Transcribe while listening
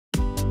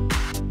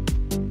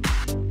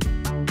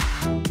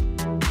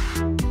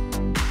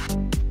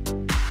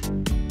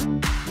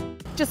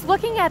Just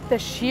looking at the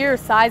sheer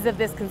size of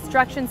this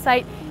construction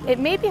site, it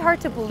may be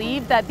hard to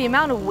believe that the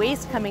amount of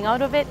waste coming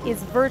out of it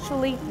is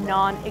virtually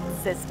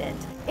non-existent.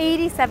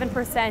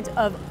 87%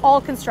 of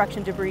all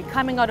construction debris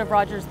coming out of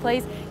Rogers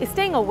Place is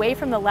staying away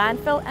from the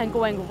landfill and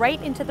going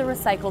right into the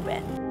recycle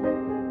bin.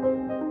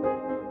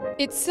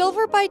 It's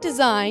silver by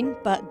design,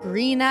 but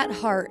green at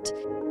heart.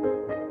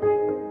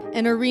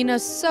 An arena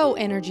so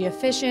energy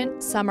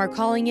efficient, some are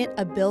calling it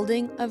a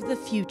building of the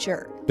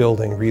future.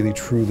 Building really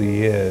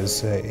truly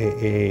is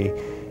a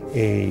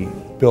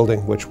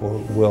building which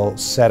will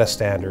set a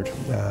standard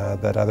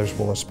that others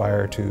will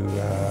aspire to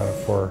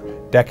for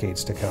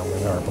decades to come,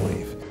 in our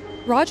belief.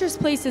 Rogers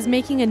Place is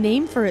making a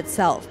name for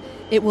itself.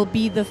 It will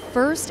be the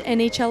first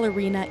NHL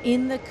arena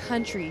in the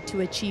country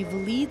to achieve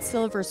LEED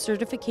Silver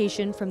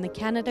certification from the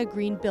Canada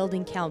Green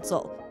Building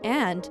Council.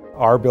 And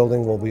our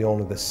building will be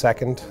only the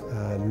second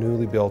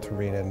newly built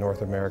arena in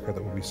North America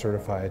that will be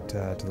certified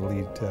to the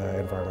LEED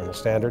environmental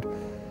standard.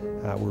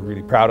 We're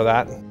really proud of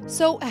that.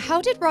 So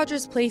how did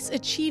Rogers Place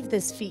achieve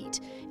this feat?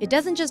 It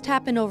doesn't just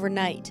happen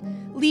overnight.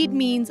 LEED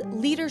means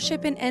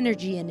leadership in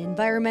energy and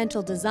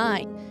environmental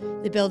design.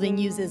 The building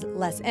uses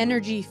less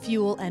energy,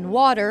 fuel, and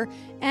water,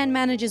 and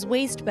manages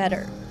waste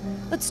better.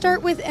 Let's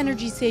start with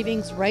energy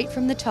savings right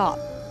from the top.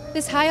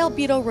 This high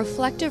albedo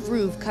reflective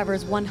roof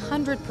covers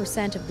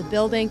 100% of the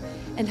building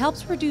and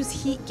helps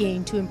reduce heat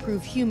gain to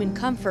improve human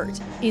comfort.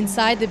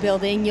 Inside the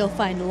building, you'll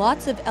find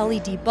lots of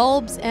LED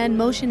bulbs and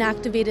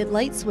motion-activated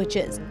light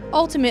switches,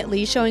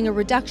 ultimately showing a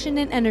reduction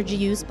in energy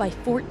use by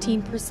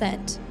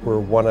 14%. We're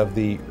one of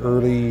the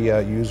early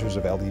users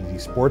of LED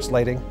sports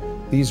lighting.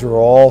 These are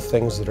all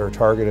things that are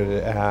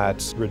targeted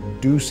at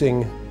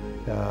reducing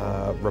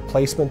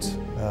replacement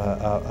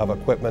of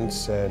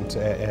equipment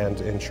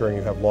and ensuring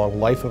you have long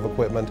life of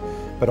equipment,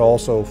 but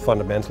also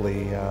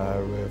fundamentally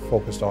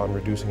focused on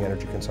reducing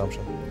energy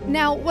consumption.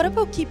 Now, what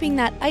about keeping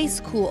that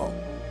ice cool?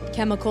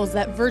 Chemicals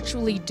that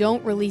virtually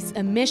don't release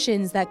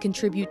emissions that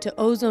contribute to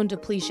ozone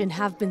depletion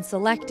have been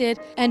selected,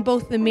 and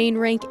both the main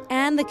rink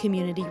and the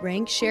community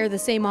rink share the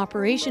same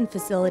operation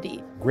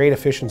facility. Great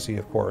efficiency,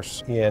 of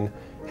course, in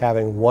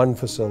having one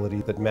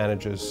facility that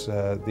manages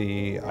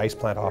the ice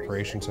plant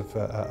operations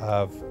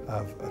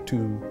of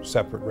two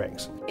separate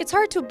rinks. It's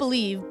hard to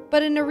believe,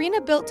 but an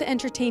arena built to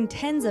entertain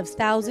tens of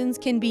thousands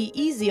can be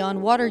easy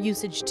on water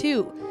usage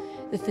too.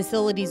 The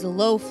facility's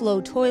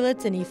low-flow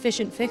toilets and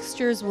efficient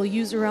fixtures will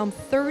use around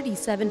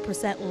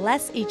 37%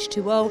 less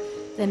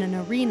H2O than an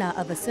arena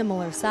of a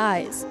similar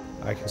size.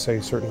 I can say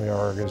certainly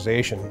our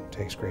organization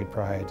takes great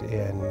pride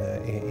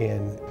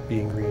in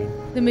being green.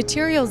 The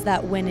materials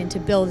that went into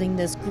building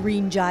this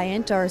green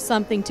giant are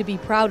something to be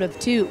proud of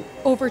too.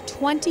 Over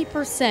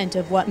 20%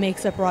 of what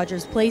makes up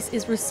Rogers Place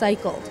is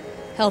recycled.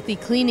 Healthy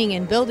cleaning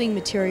and building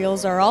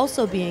materials are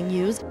also being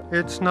used.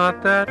 It's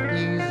not that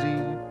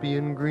easy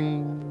being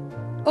green.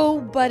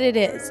 Oh, but it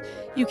is.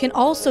 You can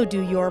also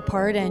do your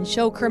part and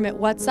show Kermit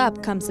what's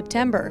up come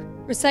September.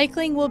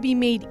 Recycling will be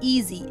made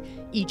easy.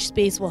 Each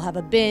space will have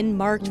a bin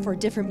marked for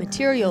different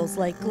materials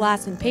like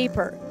glass and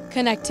paper.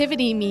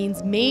 Connectivity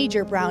means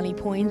major brownie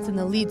points in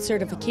the LEED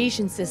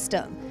certification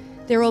system.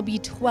 There will be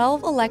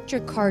 12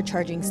 electric car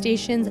charging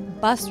stations,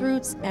 bus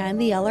routes, and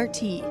the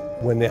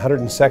LRT. When the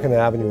 102nd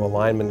Avenue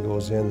alignment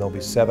goes in, there'll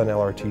be 7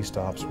 LRT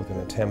stops within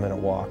a 10-minute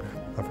walk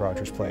of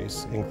Rogers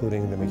Place,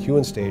 including the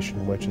McEwen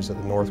station, which is at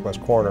the northwest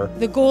corner.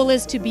 The goal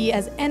is to be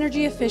as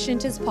energy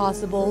efficient as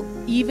possible,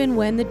 even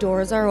when the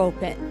doors are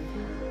open.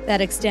 That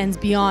extends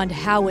beyond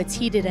how it's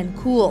heated and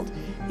cooled.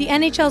 The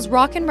NHL's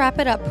Rockin' Wrap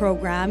It Up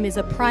program is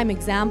a prime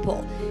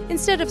example.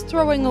 Instead of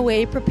throwing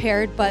away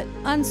prepared but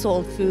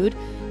unsold food,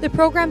 the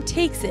program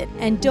takes it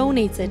and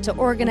donates it to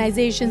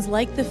organizations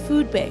like the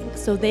Food Bank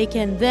so they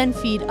can then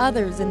feed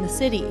others in the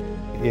city.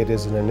 It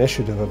is an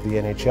initiative of the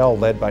NHL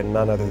led by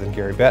none other than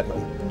Gary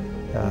Bettman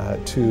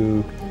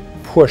to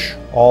push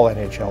all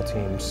NHL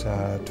teams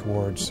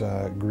towards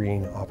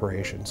green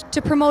operations.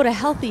 To promote a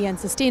healthy and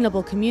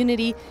sustainable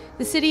community,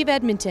 the City of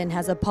Edmonton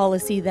has a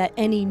policy that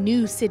any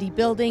new city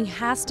building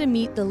has to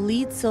meet the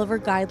LEED Silver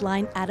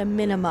guideline at a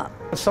minimum.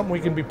 It's something we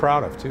can be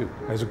proud of too.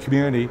 As a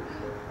community,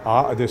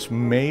 this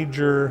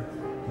major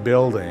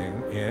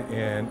building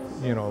and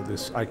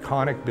this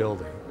iconic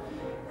building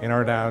in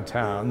our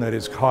downtown that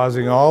is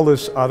causing all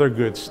this other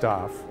good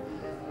stuff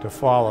to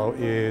follow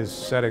is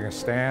setting a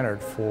standard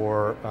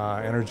for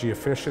energy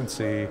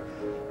efficiency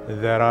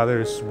that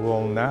others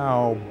will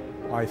now,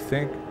 I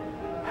think,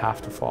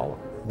 have to follow.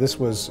 This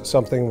was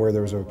something where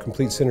there was a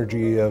complete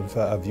synergy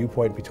of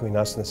viewpoint between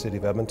us and the City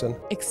of Edmonton.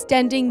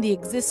 Extending the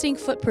existing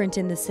footprint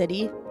in the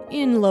city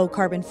in low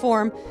carbon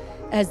form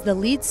as the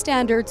LEED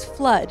standards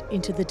flood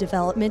into the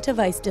development of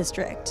Ice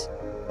District.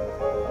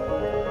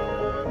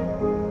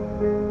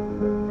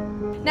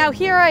 Now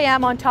here I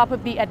am on top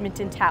of the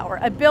Edmonton Tower,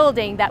 a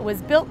building that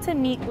was built to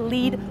meet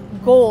LEED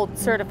Gold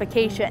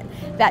certification.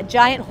 That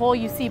giant hole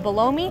you see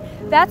below me,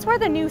 that's where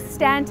the new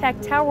Stantec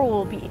Tower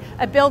will be,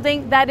 a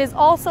building that is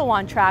also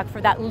on track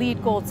for that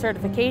LEED Gold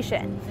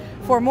certification.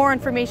 For more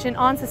information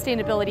on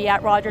sustainability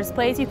at Rogers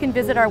Place, you can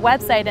visit our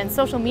website and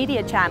social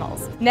media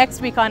channels.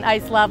 Next week on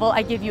Ice Level,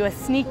 I give you a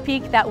sneak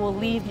peek that will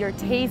leave your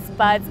taste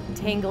buds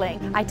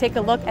tingling. I take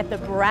a look at the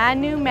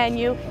brand new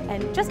menu,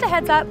 and just a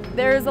heads up,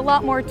 there's a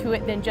lot more to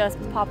it than just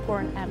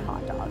popcorn and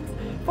hot dogs.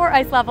 For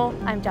Ice Level,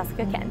 I'm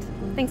Jessica Kent.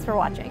 Thanks for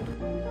watching.